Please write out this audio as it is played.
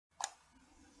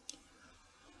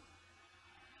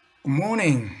Good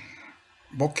morning,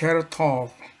 Boker Tov,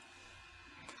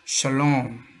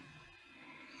 Shalom.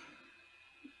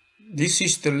 This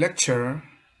is the lecture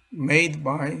made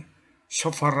by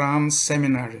Shofaram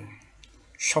Seminary.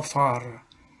 Shofar,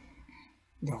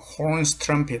 the horns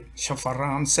trumpet,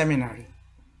 Shofaram Seminary.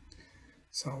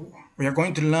 So we are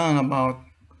going to learn about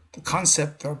the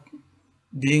concept of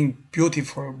being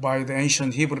beautiful by the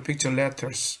ancient Hebrew picture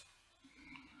letters.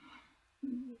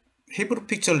 Hebrew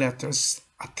picture letters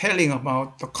are telling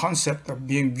about the concept of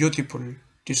being beautiful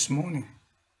this morning.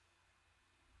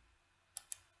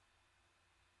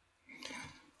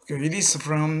 Okay, it is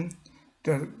from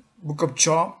the book of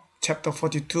Job, chapter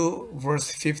 42, verse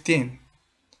 15.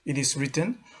 It is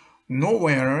written,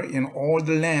 "Nowhere in all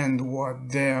the land were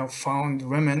there found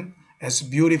women as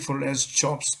beautiful as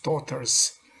Job's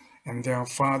daughters, and their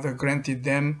father granted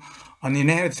them an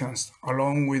inheritance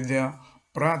along with their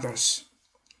brothers."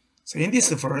 So in this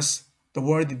verse, the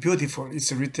word beautiful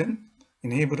is written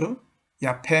in Hebrew,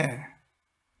 yapeh.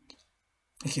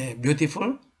 Okay,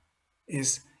 beautiful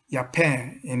is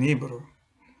yapeh in Hebrew.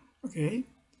 Okay,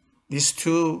 these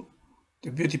two,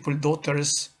 the beautiful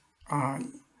daughters, are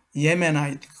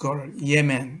Yemenite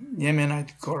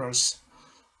girls,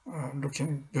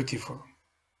 looking beautiful.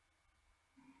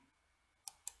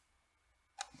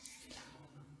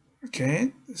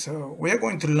 Okay, so we are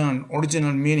going to learn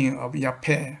original meaning of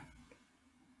yapeh.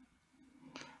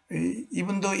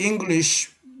 Even though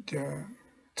English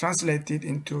translated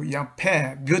into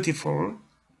yapeh, beautiful,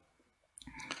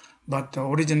 but the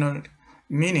original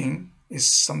meaning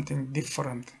is something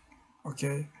different.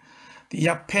 Okay, the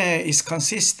yapeh is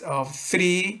consist of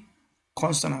three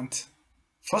consonants.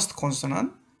 First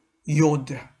consonant,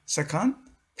 yod. Second,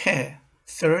 pe.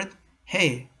 Third,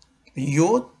 he. The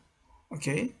yod,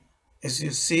 okay, as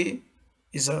you see,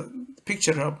 is a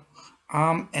picture of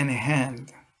arm and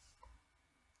hand.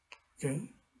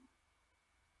 Okay,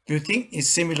 do you think it's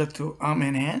similar to arm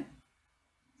and hand?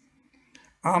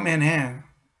 Arm and hand,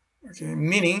 okay,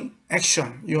 meaning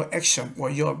action, your action or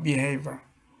your behavior.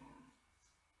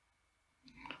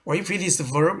 Or if it is the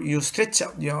verb, you stretch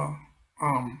out your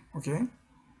arm, okay?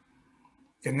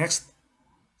 The next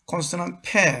consonant,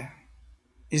 pe,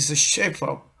 is the shape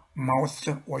of mouth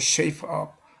or shape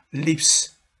of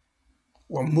lips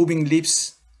or moving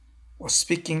lips or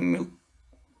speaking.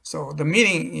 So the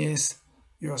meaning is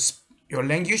your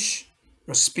language,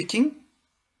 your speaking,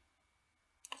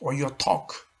 or your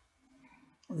talk.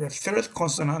 The third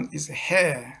consonant is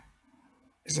he.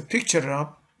 It's a picture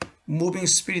of moving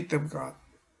spirit of God.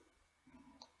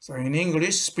 So in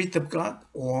English, spirit of God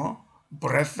or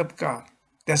breath of God.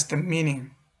 That's the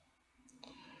meaning.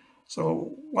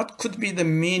 So what could be the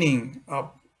meaning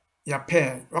of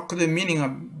yapeh? What could the meaning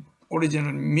of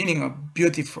original meaning of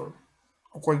beautiful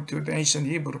according to the ancient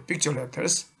Hebrew picture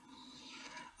letters?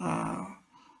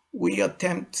 We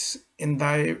attempt in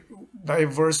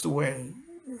diverse way.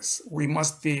 We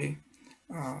must be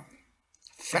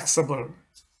flexible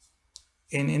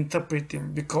in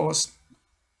interpreting because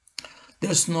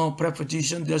there's no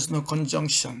preposition, there's no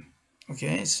conjunction.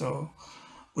 Okay, so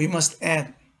we must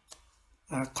add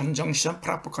conjunction,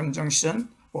 proper conjunction,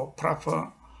 or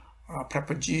proper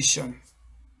preposition,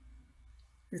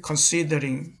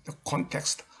 considering the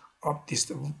context of this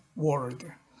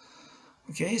word.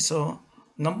 Okay, so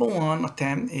number one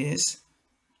attempt is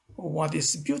what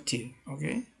is beauty?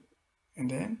 Okay, and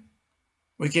then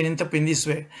we can interpret in this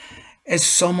way: as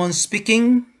someone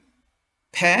speaking,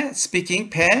 pe,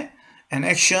 and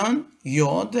action,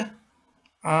 yod,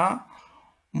 are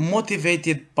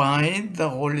motivated by the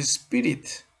Holy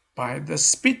Spirit, by the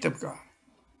Spirit of God.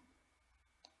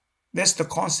 That's the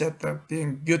concept of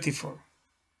being beautiful.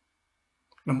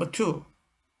 Number two,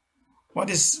 what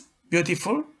is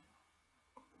beautiful?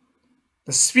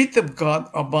 The Spirit of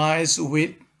God abides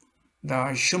with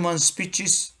the human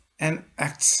speeches and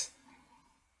acts.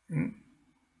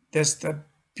 That's the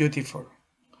beautiful.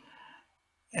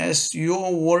 As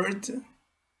your word,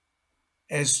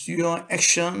 as your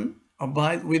action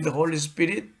abide with the Holy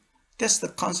Spirit, that's the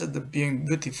concept of being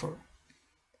beautiful.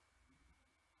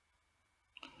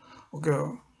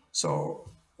 Okay,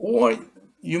 so, or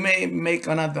you may make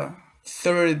another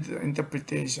third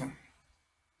interpretation.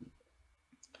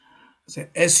 So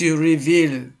as you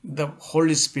reveal the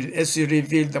Holy Spirit, as you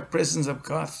reveal the presence of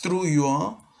God through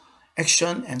your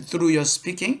action and through your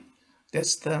speaking,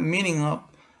 that's the meaning of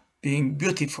being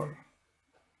beautiful.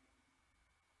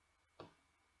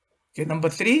 Okay, number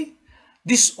three,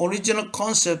 this original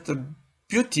concept of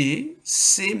beauty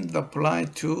seemed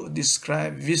applied to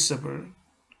describe visible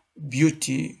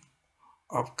beauty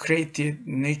of created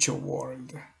nature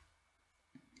world.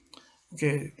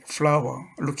 okay, flower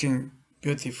looking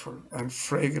beautiful and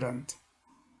fragrant,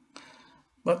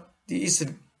 but is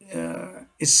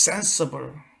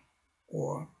sensible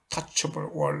or touchable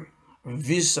or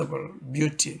visible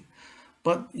beauty.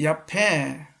 But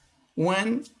Yapeh,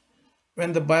 when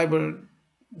when the Bible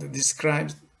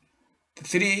describes the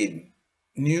three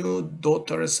new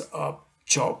daughters of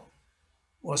Job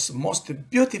was most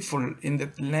beautiful in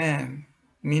that land,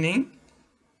 meaning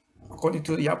according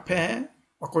to Yapeh,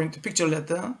 according to picture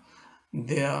letter,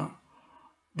 their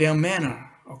their manner,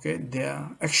 okay,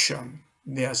 their action,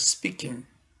 their speaking,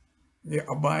 they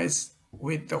abides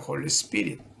with the Holy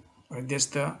Spirit. That's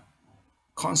the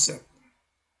concept.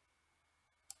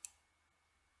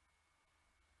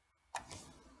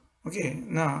 Okay,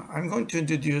 now I'm going to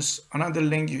introduce another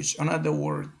language, another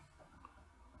word,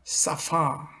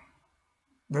 Safa.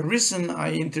 The reason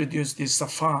I introduced this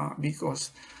Safa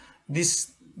because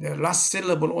the last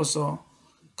syllable also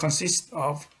consists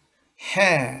of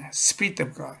hair, Spirit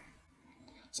of God.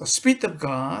 So Spirit of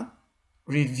God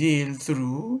revealed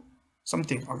through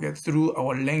something, okay, through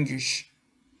our language.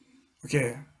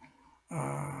 Okay,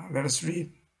 let us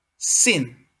read.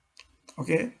 Sin,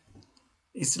 okay,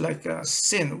 it's like a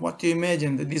sin. What do you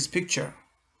imagine this picture?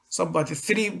 Somebody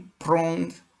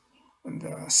three-pronged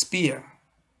spear,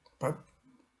 but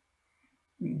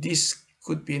this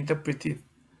could be interpreted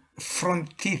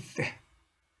front teeth,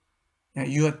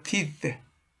 your teeth,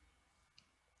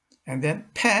 and then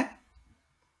pa,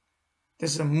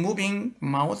 there's a moving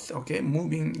mouth, okay,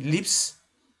 moving lips,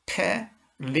 pa,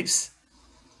 lips,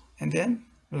 and then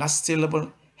last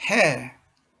syllable hair,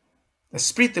 the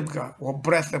Spirit of God or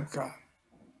breath of God.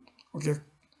 Okay,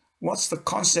 what's the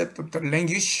concept of the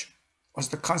language? What's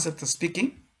the concept of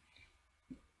speaking?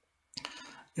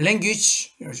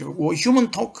 Language or human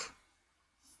talk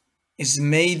is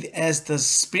made as the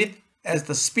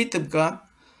Spirit of God,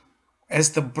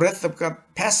 as the breath of God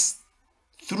pass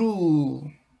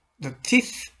through the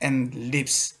teeth and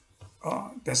lips.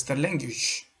 That's the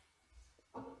language.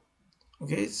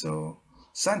 Okay, so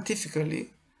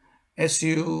scientifically, as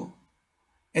you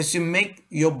make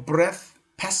your breath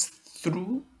pass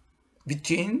through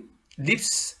between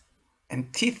lips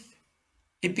and teeth,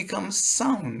 it becomes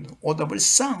sound, audible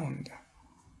sound.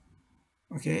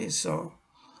 Okay, so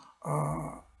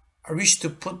I wish to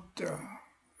put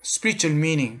spiritual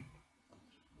meaning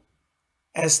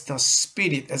as the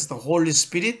Spirit, as the Holy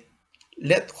Spirit.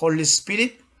 Let Holy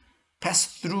Spirit pass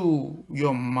through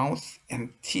your mouth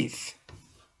and teeth.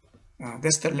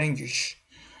 That's the language.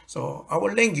 So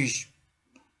our language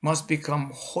must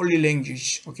become holy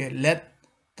language. Okay, let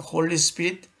the Holy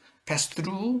Spirit pass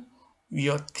through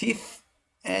your teeth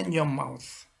and your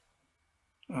mouth.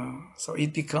 So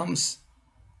it becomes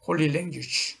holy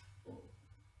language.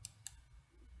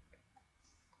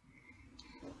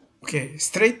 Okay,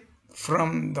 straight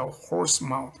from the horse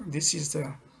mouth. This is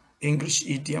the English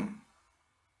idiom.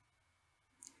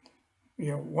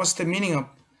 Yeah, what's the meaning of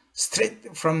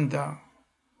straight from the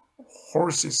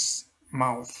horse's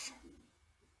mouth?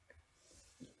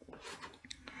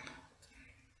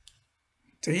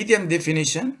 The idiom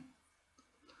definition,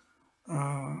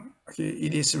 okay,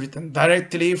 it is written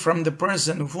directly from the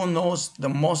person who knows the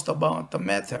most about the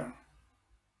matter.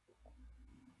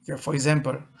 Okay, for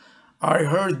example, I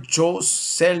heard Joe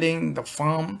selling the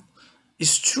farm.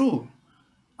 It's true.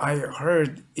 I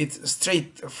heard it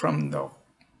straight from the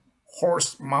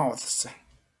horse mouths.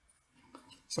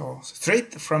 So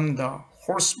straight from the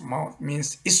horse mouth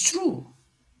means it's true.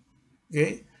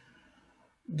 Okay.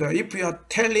 If you are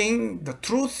telling the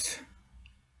truth,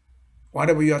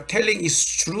 whatever you are telling is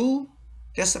true,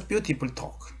 that's a beautiful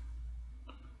talk.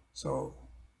 So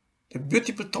the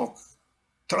beautiful talk,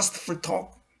 trustful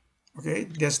talk, okay,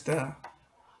 that's the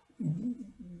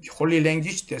holy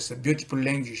language, that's a beautiful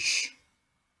language.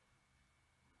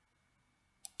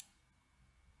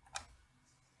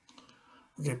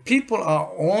 Okay, people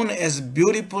are only as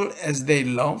beautiful as they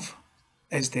love,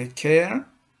 as they care,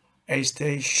 as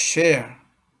they share.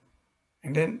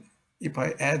 And then if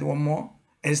I add one more,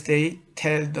 as they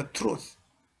tell the truth,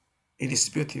 it is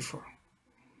beautiful.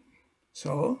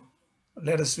 So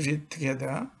let us read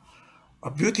together. A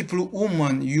beautiful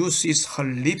woman uses her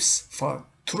lips for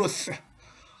truth,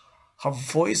 her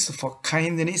voice for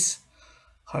kindness,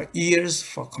 her ears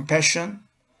for compassion,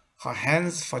 her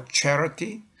hands for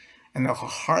charity, and her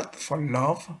heart for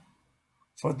love.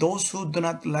 For those who do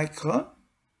not like her,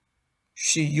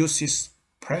 she uses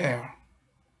prayer.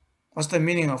 What's the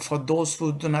meaning of for those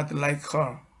who do not like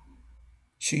her?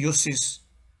 She uses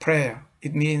prayer.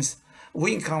 It means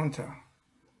we encounter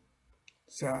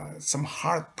some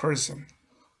hard person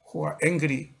who are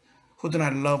angry, who do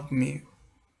not love me,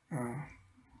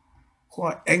 who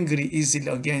are angry easily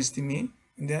against me,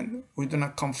 and then we do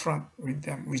not confront with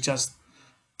them. We just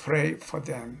pray for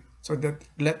them, so that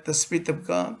let the Spirit of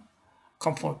God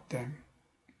comfort them.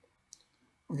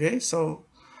 Okay, so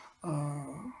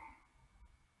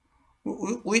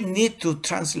we need to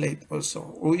translate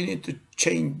also. We need to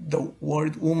change the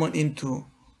word woman into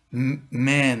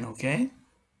man. Okay,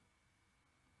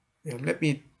 yeah, let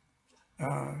me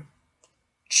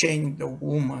change the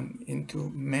woman into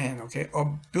man. Okay, a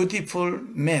beautiful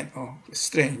man. Oh,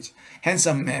 strange,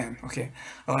 handsome man. Okay,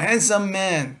 a handsome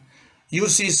man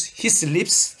uses his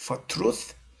lips for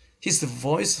truth, his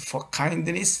voice for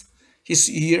kindness, his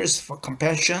ears for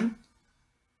compassion,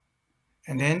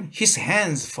 and then his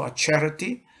hands for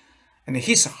charity, and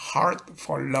his heart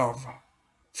for love.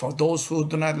 For those who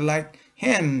do not like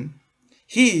him,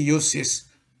 he uses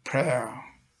prayer.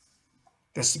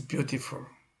 That's beautiful.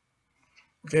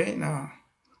 Okay, now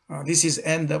this is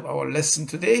end of our lesson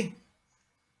today.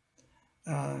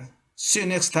 See you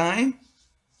next time.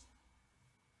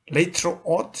 Later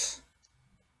on.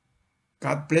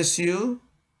 God bless you.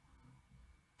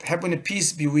 Heavenly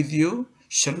peace be with you.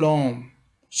 Shalom.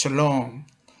 Shalom.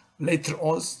 Later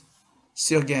on.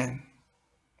 See you again.